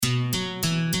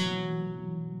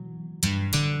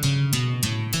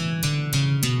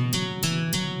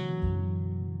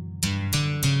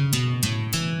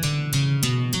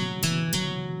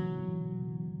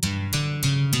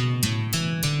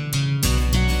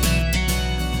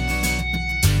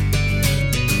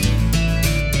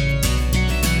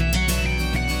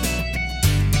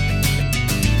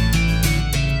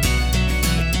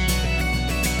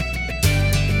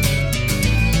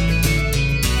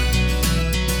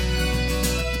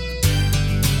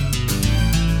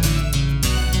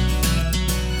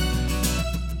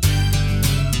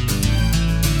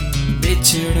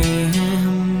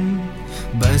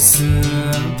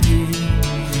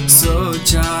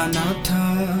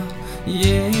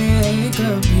ये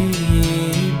कभी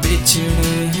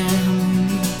बिछड़े हैं हम,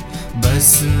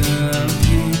 बस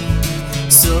अभी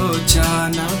सोचा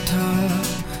न था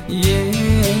ये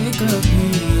कभी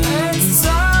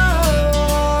ऐसा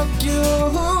क्यों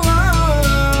हुआ,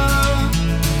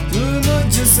 तू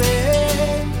मुझसे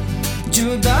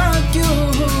जुदा क्यों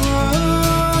हुआ,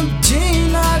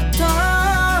 जीना था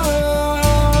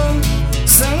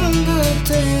संग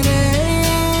तेरे,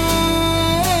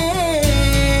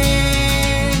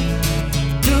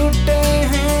 टूटे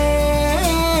हैं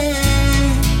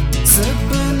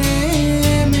सपने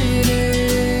मेरे।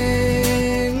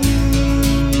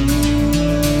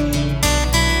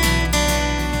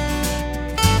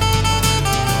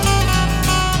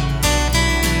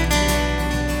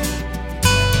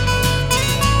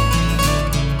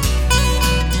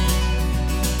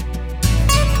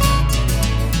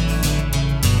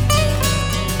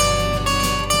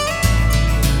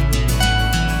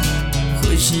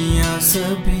 खुशियाँ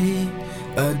सभी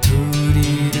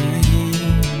अधूरी रही,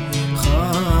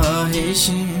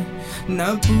 ख्वाहिशें न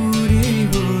पूरी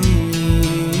हुई,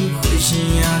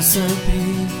 खुशियाँ सभी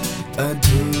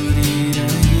अधूरी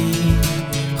रही,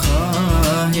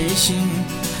 ख्वाहिशें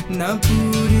न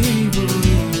पूरी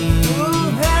हुई। तू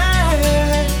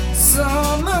है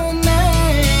सामने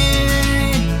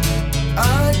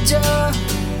आजा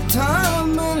था